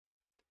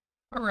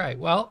All right,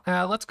 well,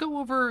 let's go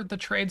over the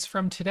trades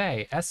from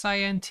today.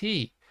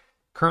 SINT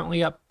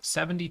currently up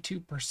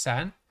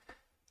 72%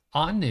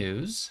 on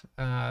news.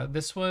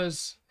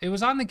 It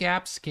was on the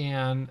gap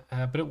scan,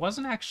 but it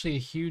wasn't actually a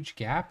huge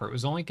gapper. It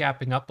was only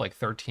gapping up like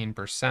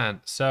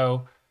 13%.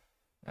 So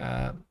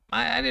uh,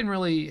 I didn't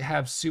really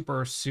have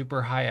super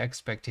high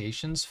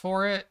expectations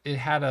for it. It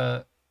had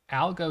a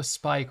algo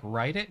spike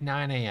right at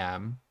 9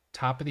 a.m.,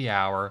 top of the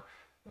hour,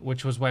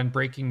 which was when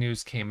breaking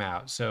news came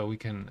out. So we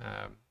can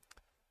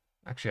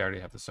actually, I already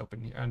have this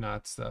open here. No,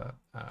 it's the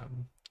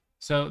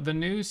so the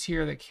news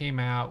here that came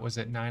out was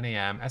at 9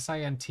 a.m.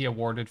 SINT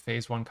awarded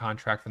phase one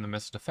contract from the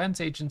Missile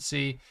Defense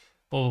Agency.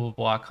 Blah blah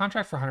blah.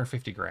 Contract for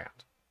 150 grand.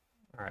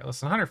 All right,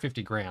 listen,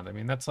 150 grand. I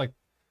mean, that's like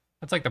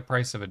the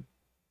price of a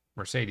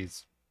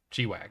Mercedes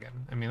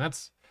G-Wagon. I mean,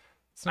 it's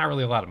not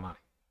really a lot of money.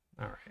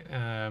 All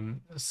right.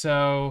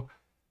 So,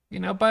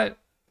 but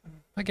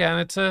again,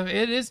 it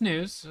is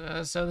news.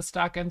 So the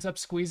stock ends up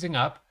squeezing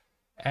up,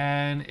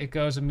 and it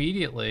goes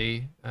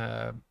immediately,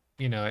 at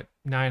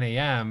 9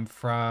 a.m.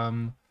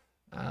 from,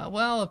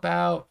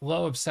 about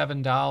low of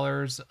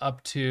 $7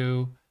 up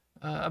to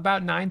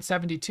about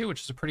 972,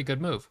 which is a pretty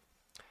good move.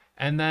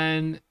 And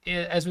then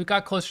as we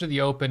got closer to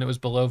the open, it was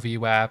below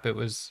VWAP. It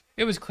was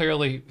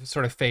clearly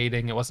sort of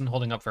fading. It wasn't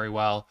holding up very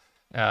well.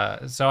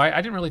 So I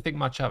didn't really think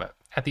much of it.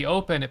 At the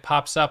open, it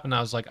pops up, and I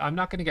was like, I'm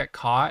not going to get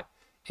caught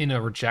in a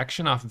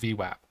rejection off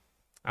VWAP.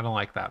 I don't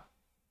like that.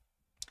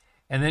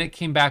 And then it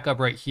came back up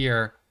right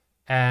here,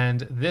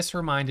 and this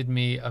reminded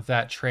me of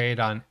that trade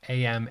on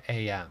AM.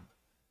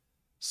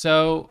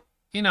 So,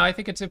 I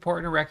think it's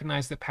important to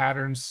recognize that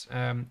patterns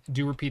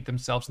do repeat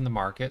themselves in the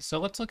market. So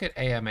let's look at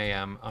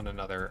AM on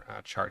another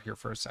chart here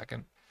for a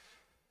second.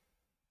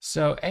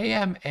 So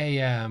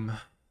AM,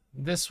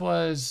 this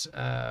was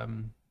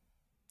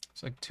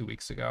it's like 2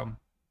 weeks ago.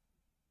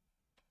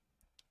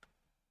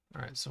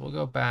 All right, so we'll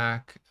go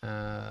back. It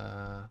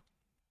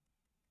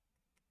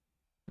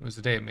was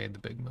the day it made the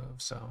big move.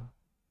 So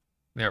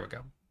there we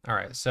go. All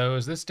right, so it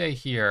was this day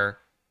here.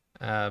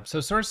 So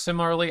sort of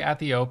similarly at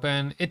the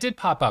open, it did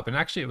pop up, and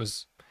actually it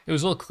was a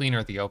little cleaner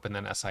at the open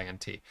than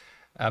SINT,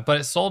 but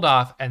it sold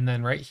off, and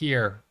then right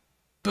here,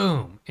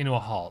 boom, into a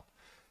halt.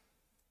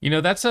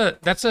 That's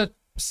a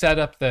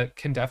setup that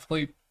can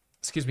definitely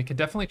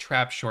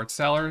trap short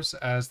sellers,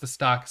 as the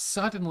stock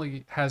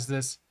suddenly has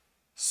this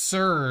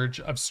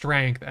surge of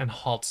strength and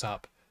halts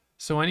up.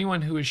 So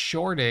anyone who is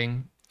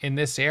shorting in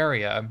this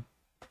area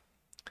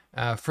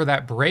for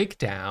that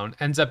breakdown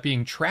ends up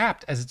being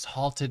trapped as it's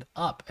halted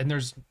up. And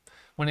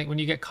when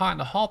you get caught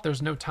in a halt,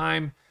 there's no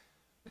time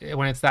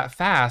when it's that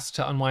fast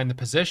to unwind the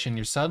position.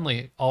 You're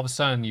suddenly, all of a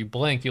sudden, you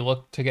blink, you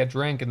look to get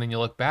drink, and then you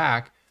look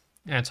back,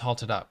 and it's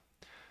halted up.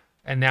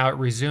 And now it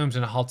resumes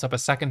and it halts up a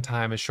second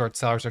time as short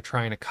sellers are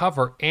trying to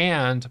cover,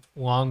 and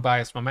long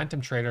bias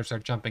momentum traders are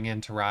jumping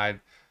in to ride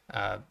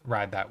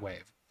that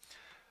wave.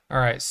 All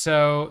right,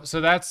 so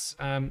that's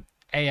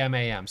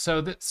AM.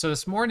 So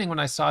this morning when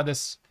I saw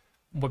this,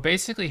 what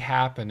basically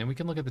happened, and we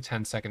can look at the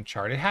 10-second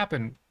chart, it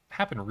happened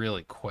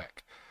really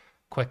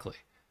quickly.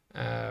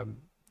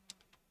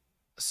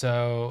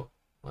 So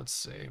let's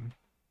see.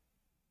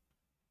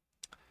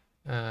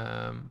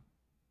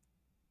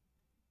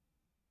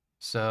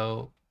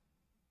 So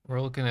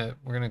we're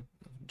gonna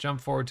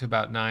jump forward to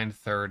about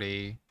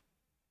 9:30.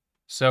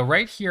 So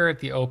right here at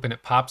the open,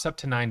 it pops up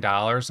to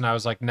 $9, and I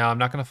was like, no, I'm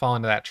not gonna fall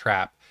into that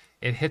trap.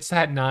 It hits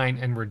that 9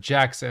 and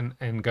rejects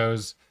and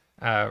goes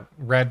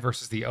red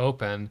versus the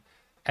open.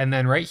 And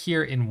then right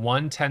here in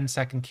one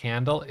 10-second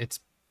candle, it's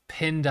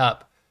pinned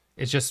up.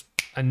 It's just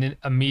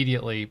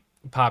immediately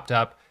popped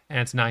up, and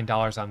it's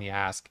 $9 on the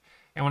ask.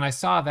 And when I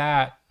saw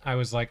that, I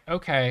was like,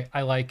 okay,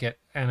 I like it.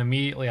 And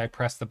immediately I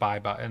pressed the buy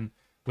button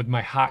with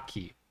my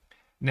hotkey.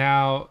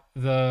 Now,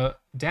 the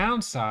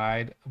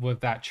downside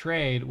with that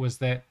trade was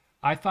that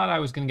I thought I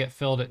was going to get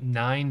filled at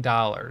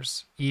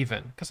 $9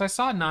 even, because I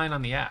saw 9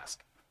 on the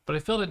ask. But I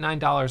filled at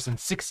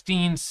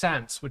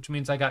 $9.16, which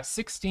means I got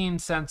 16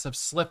 cents of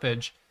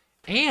slippage,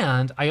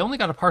 and I only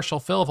got a partial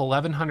fill of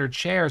 1,100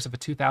 shares of a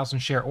 2,000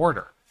 share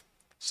order.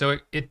 So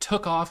it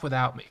took off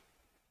without me.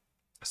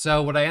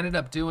 So what I ended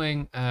up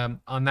doing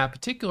on that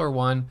particular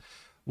one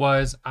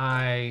was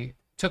I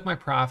took my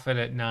profit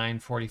at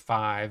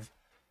 9.45,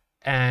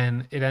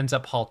 and it ends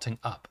up halting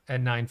up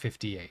at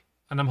 9.58.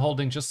 And I'm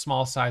holding just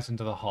small size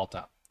into the halt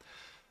up.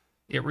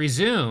 It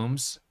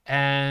resumes,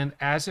 and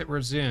as it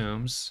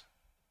resumes,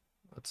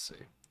 let's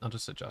see, I'll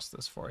just adjust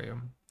this for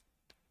you.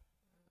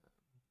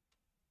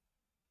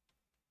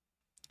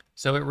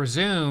 So it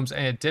resumes,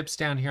 and it dips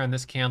down here on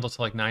this candle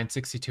to like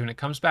 962, and it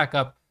comes back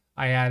up.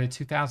 I added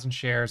 2,000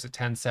 shares at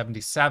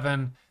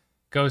 1077,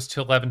 goes to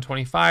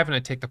 1125, and I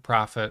take the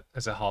profit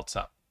as it halts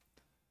up.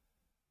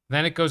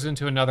 Then it goes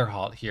into another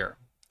halt here.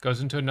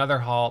 Goes into another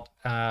halt,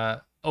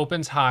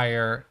 opens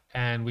higher,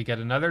 and we get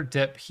another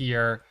dip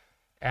here,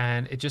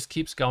 and it just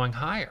keeps going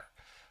higher.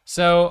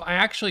 So I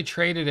actually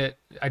traded it.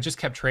 I just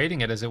kept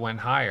trading it as it went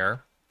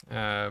higher.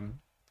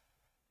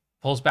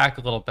 Pulls back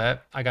a little bit.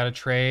 I got a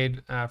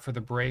trade for the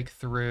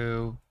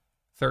breakthrough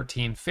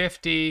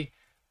 1350.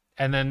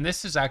 And then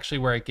this is actually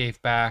where I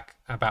gave back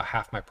about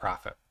half my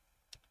profit.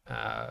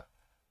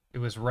 It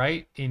was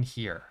right in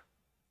here.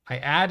 I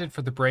added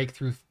for the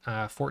breakthrough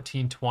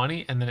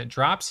 14.20, and then it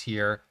drops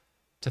here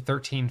to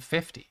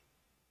 13.50.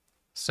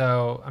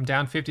 So I'm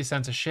down 50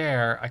 cents a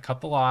share. I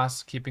cut the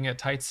loss, keeping it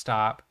tight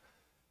stop.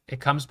 It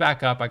comes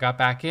back up. I got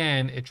back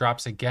in. It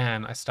drops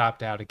again. I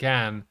stopped out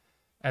again.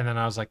 And then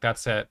I was like,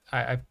 that's it.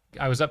 I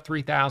was up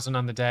 3,000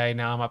 on the day.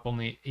 Now I'm up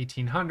only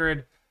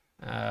 1,800.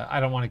 I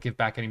don't want to give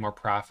back any more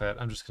profit.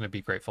 I'm just going to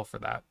be grateful for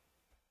that.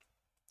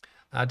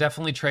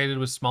 Definitely traded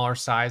with smaller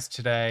size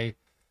today.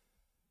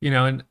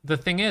 And the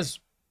thing is,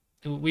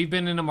 we've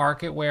been in a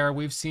market where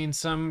we've seen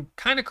some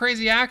kind of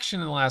crazy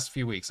action in the last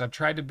few weeks. I've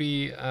tried to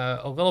be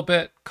a little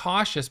bit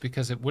cautious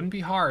because it wouldn't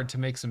be hard to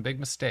make some big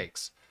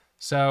mistakes.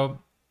 So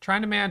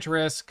trying to manage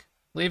risk,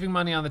 leaving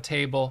money on the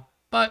table,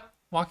 but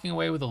walking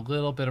away with a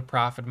little bit of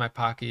profit in my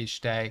pocket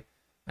each day.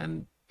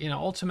 And,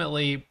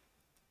 ultimately,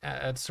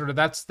 that's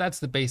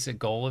the basic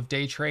goal of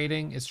day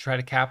trading, is to try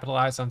to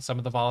capitalize on some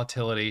of the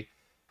volatility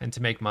and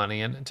to make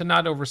money and to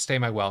not overstay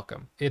my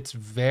welcome. It's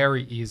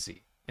very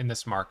easy in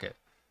this market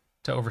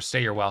to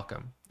overstay your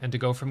welcome and to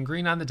go from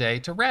green on the day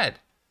to red.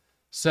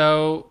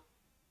 So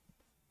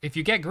if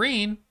you get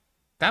green,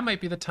 that might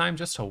be the time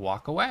just to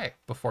walk away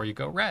before you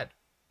go red.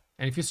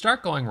 And if you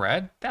start going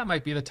red, that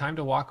might be the time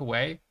to walk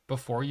away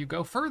before you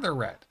go further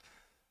red.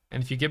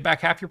 And if you give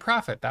back half your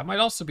profit, that might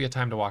also be a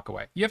time to walk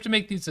away. You have to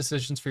make these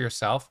decisions for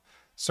yourself.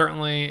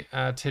 Certainly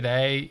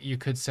today you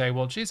could say,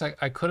 well, geez, I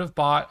could have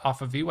bought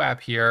off of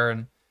VWAP here.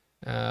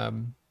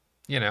 And,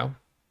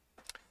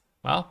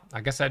 well,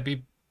 I guess I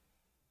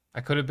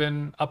could have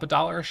been up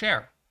 $1 a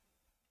share.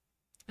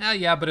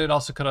 Yeah, but it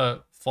also could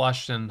have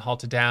flushed and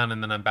halted down,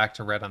 and then I'm back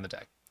to red on the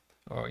day,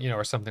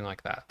 or something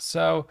like that.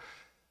 So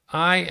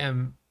I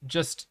am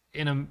just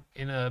in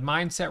a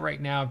mindset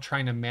right now of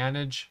trying to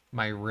manage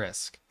my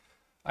risk.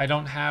 I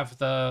don't have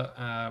the,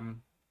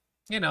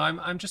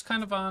 I'm just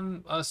kind of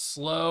on a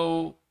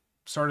slow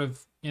sort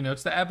of,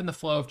 it's the ebb and the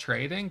flow of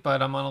trading,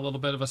 but I'm on a little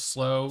bit of a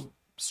slow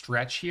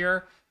stretch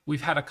here.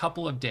 We've had a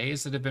couple of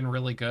days that have been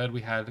really good.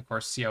 We had, of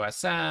course,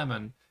 COSM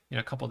and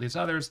a couple of these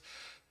others,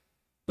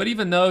 but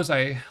even those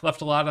I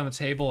left a lot on the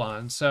table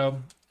on.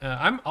 So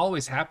I'm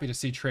always happy to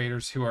see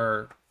traders who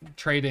are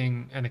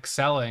trading and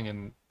excelling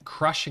and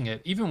crushing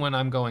it, even when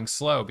I'm going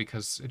slow,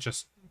 because it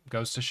just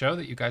goes to show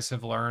that you guys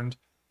have learned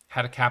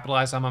how to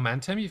capitalize on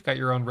momentum. You've got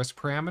your own risk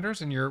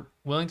parameters, and you're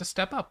willing to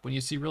step up when you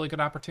see really good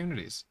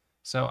opportunities.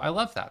 So I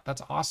love that.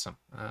 That's awesome.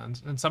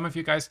 And some of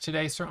you guys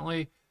today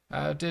certainly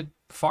did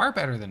far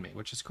better than me,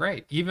 which is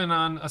great, even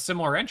on a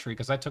similar entry,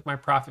 because I took my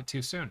profit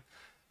too soon.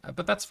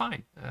 But that's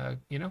fine.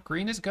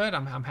 Green is good.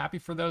 I'm happy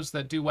for those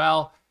that do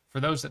well.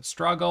 For those that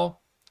struggle,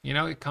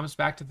 it comes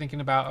back to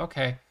thinking about,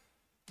 okay,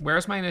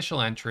 where's my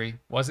initial entry?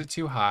 Was it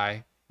too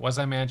high? Was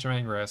I managing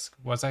my risk?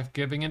 Was I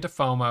giving into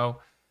FOMO?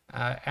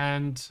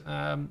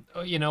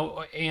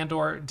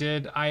 Or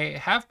did I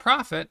have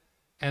profit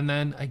and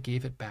then I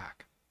gave it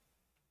back?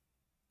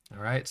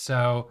 All right.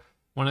 So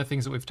one of the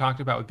things that we've talked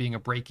about with being a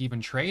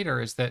break-even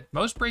trader is that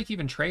most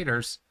break-even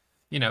traders,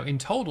 in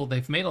total,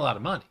 they've made a lot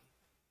of money,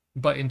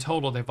 but in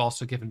total, they've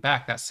also given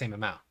back that same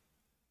amount.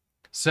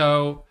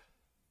 So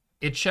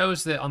it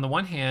shows that on the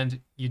one hand,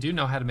 you do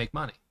know how to make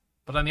money,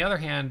 but on the other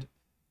hand,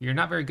 you're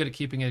not very good at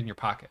keeping it in your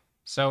pocket.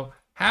 So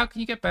how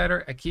can you get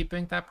better at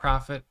keeping that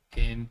profit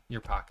in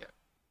your pocket?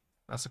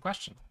 That's the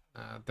question.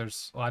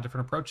 There's a lot of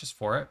different approaches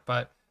for it,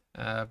 but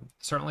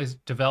certainly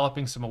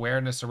developing some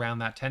awareness around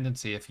that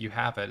tendency, if you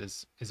have it,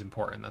 is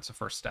important. That's the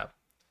first step.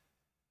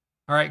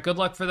 All right, good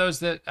luck for those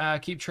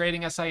that keep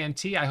trading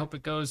SINT. I hope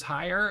it goes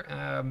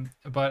higher,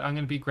 but I'm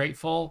going to be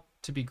grateful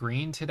to be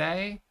green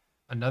today.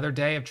 Another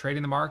day of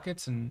trading the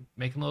markets and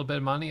making a little bit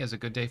of money is a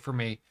good day for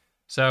me.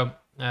 So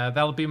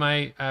that'll be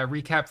my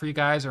recap for you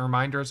guys. A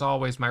reminder, as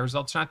always, my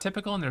results are not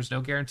typical, and there's no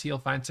guarantee you'll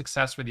find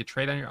success. Whether you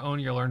trade on your own,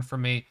 you'll learn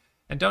from me.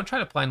 And don't try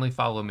to blindly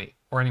follow me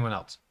or anyone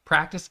else.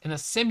 Practice in a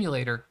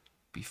simulator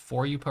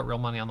before you put real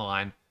money on the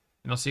line.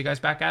 And I'll see you guys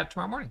back at it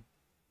tomorrow morning.